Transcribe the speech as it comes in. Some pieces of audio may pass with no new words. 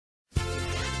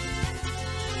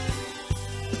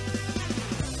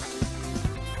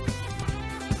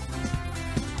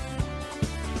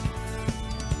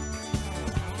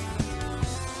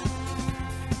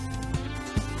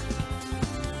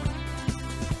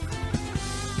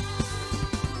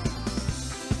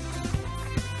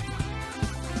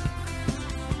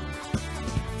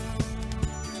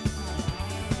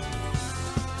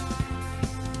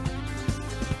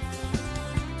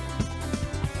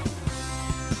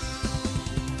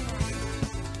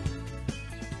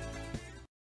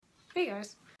Hey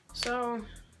guys, so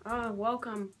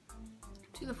welcome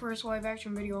to the first live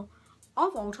action video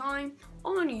of all time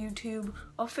on YouTube,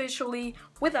 officially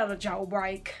without a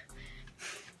jailbreak.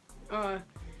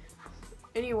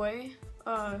 Anyway,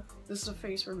 this is a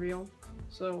face reveal,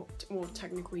 so, well,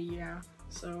 technically, yeah,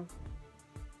 so,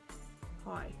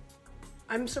 hi.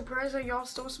 I'm surprised that y'all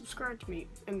still subscribe to me,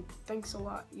 and thanks a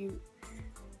lot, you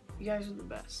guys are the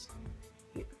best,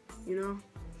 you know?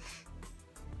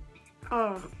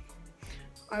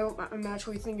 I'm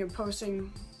actually thinking of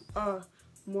posting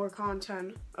more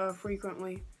content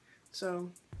frequently, so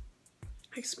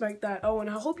expect that. Oh, and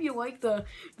I hope you like the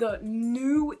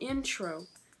new intro.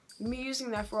 I'm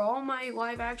using that for all my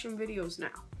live action videos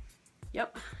now.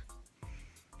 Yep.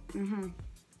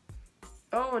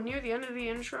 Oh, and near the end of the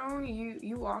intro,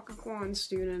 you Occoquan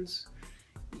students,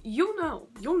 you'll know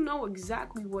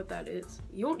exactly what that is.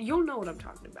 You'll know what I'm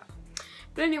talking about.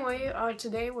 But anyway,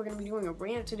 today we're gonna be doing a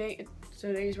rant.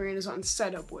 Today's rant is on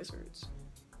setup wizards.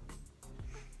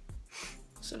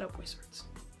 Setup wizards.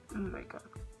 Oh my god.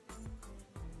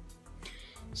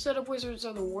 Setup wizards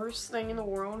are the worst thing in the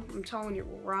world. I'm telling you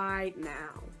right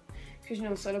now. Because you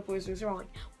know, setup wizards are all like,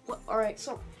 what? Alright,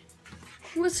 so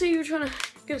let's say you're trying to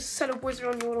get a setup wizard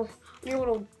on your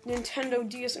little Nintendo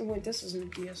DS. And wait, this isn't a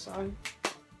DSi.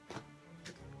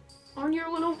 On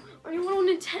your little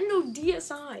Nintendo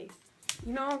DSi.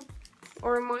 You know,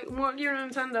 or your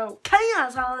Nintendo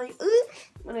KSI.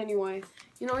 But anyway,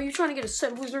 you know, you're trying to get a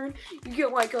setup wizard. You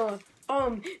get like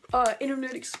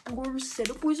Internet Explorer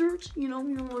setup wizards. You know,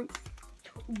 you're like,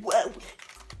 whoa.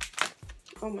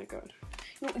 Oh my god.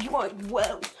 You want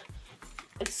whoa,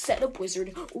 a setup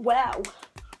wizard. Wow.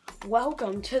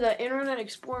 Welcome to the Internet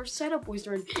Explorer setup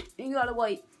wizard. And you gotta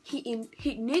like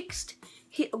hit next,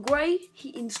 hit agree,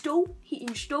 hit install.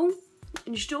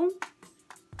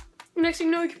 Next thing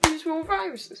you know, you can use more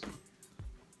viruses.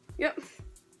 Yep.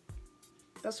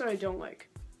 That's what I don't like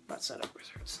about setup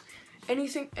wizards.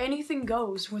 Anything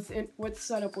goes with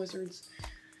setup wizards.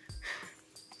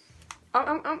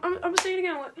 I'm saying it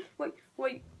again,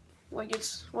 like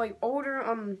it's like older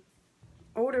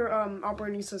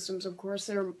operating systems. Of course,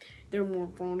 they're more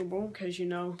vulnerable because you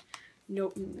know,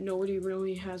 nobody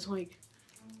really has like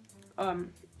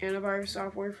antivirus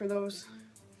software for those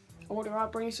older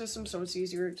operating systems, so it's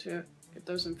easier to get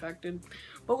those infected.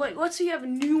 But like, let's say you have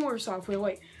newer software,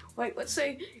 like let's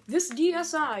say this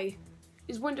DSi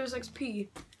is Windows XP,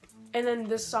 and then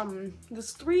this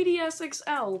 3DS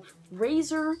XL,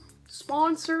 Razer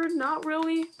sponsored, not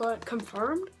really, but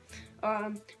confirmed.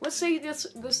 Let's say this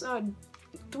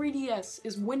 3DS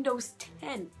is Windows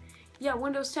 10. Yeah,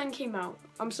 Windows 10 came out.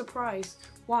 I'm surprised.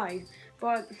 Why?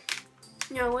 But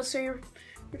yeah, let's say you're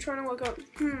trying to look up,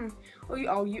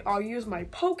 I'll use my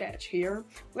Pokeatch here.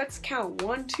 Let's count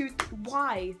 1, 2, 3.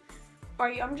 Why?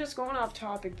 Alright, I'm just going off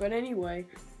topic, but anyway,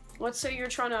 let's say you're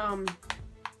trying to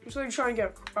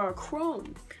get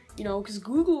Chrome, you know, because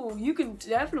Google, you can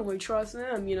definitely trust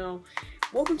them, you know.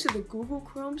 Welcome to the Google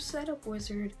Chrome setup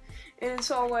wizard. And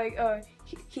it's all like,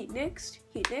 hit next,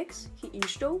 hit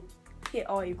install, hit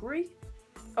I agree.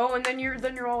 Oh, and then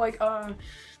you're all like,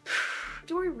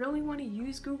 do I really want to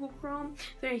use Google Chrome?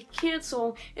 Then you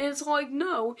cancel, and it's like,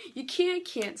 no, you can't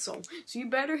cancel. So you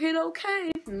better hit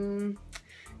OK.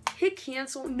 Hit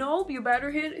cancel. Nope, you better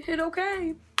hit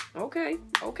OK. Okay.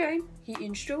 Hit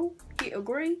install. Hit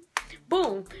agree.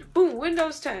 Boom.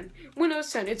 Windows 10.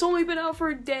 It's only been out for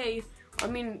a day. I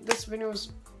mean, this video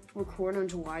was recorded on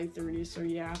July 30th, so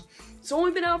yeah. It's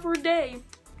only been out for a day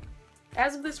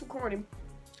as of this recording.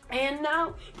 And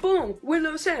now, boom,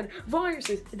 Windows 10,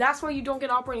 viruses. That's why you don't get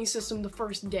operating system the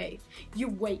first day. You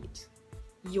wait.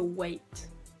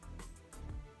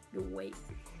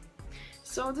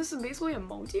 So this is basically a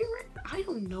multi-rant? I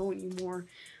don't know anymore.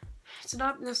 It's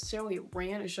not necessarily a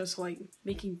rant, it's just like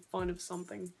making fun of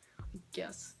something, I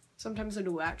guess. Sometimes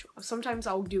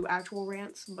I'll do actual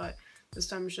rants, but this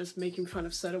time it's just making fun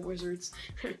of setup wizards.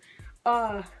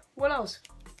 What else?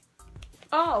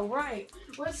 Oh, right.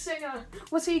 Let's say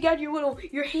you got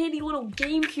your handy little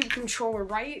GameCube controller,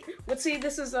 right? Let's say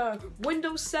this is a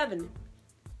Windows 7,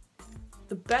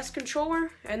 the best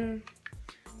controller, and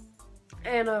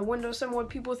Windows 7, what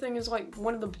people think is like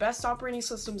one of the best operating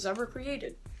systems ever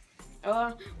created.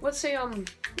 Let's say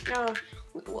like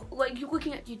you're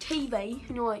looking at your TV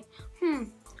and you're like,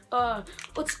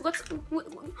 let's do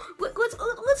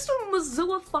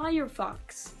Mozilla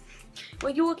Firefox.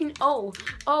 Like you're looking, hit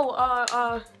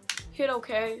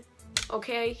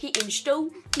OK, hit install,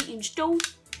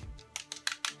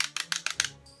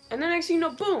 and then next thing you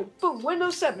know, boom,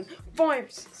 Windows 7,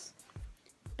 viruses.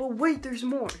 But wait, there's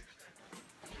more.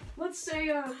 Let's say,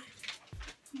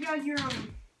 you got your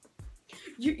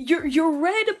your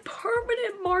red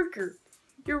permanent marker.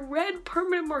 Your red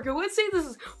permanent marker. Let's say this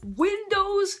is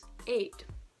Windows 8.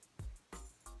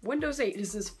 Windows 8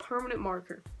 is this permanent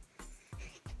marker.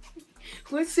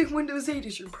 Let's say Windows 8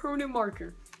 is your permanent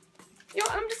marker. You know,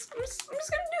 I'm just gonna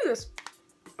do this.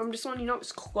 I'm just letting you know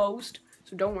it's closed,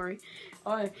 so don't worry.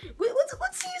 Let's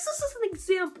use this as an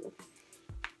example.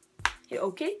 Hit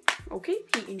OK,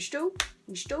 hit install,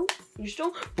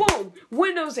 boom,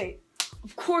 Windows 8.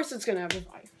 Of course it's gonna have a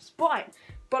virus, but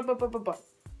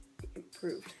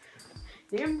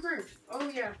they improved. Oh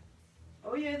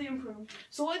yeah, they improved.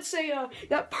 So let's say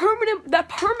that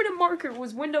permanent marker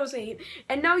was Windows 8,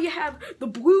 and now you have the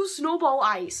blue snowball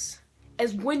ice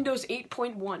as Windows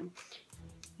 8.1.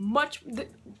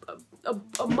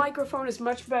 A microphone is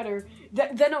much better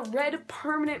than a red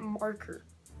permanent marker.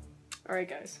 All right,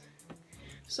 guys.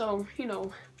 So you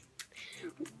know.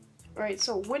 All right.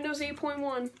 So Windows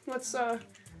 8.1.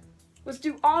 Let's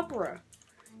do Opera.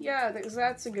 Yeah,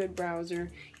 that's a good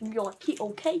browser. You can go like, hit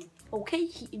OK,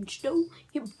 hit install,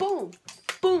 hit boom,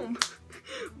 boom,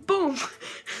 boom,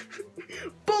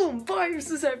 boom,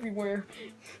 viruses everywhere.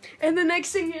 And the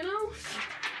next thing you know,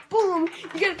 boom,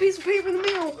 you got a piece of paper in the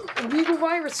mail, a legal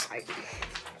virus site.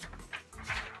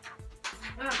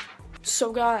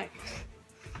 So guys,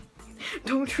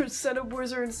 don't trust setup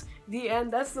wizards. The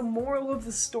end. That's the moral of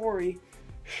the story.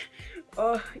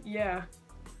 Yeah.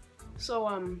 So,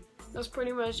 that's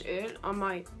pretty much it on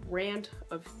my rant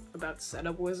about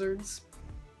setup wizards.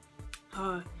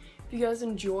 If you guys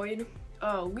enjoyed,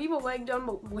 leave a like down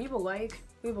below, leave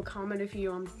a comment if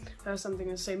you have something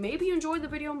to say. Maybe you enjoyed the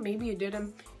video, maybe you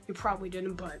didn't. You probably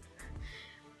didn't, but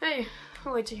hey, I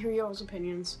like to hear y'all's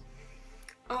opinions.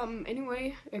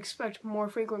 Anyway, expect more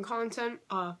frequent content.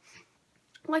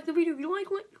 Like the video if you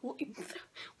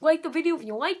like the video if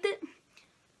you liked it.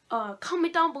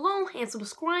 Comment down below and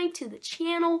subscribe to the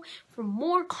channel for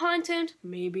more content,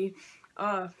 maybe.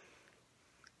 But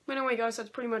anyway, guys, that's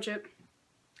pretty much it.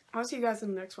 I'll see you guys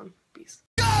in the next one. Peace.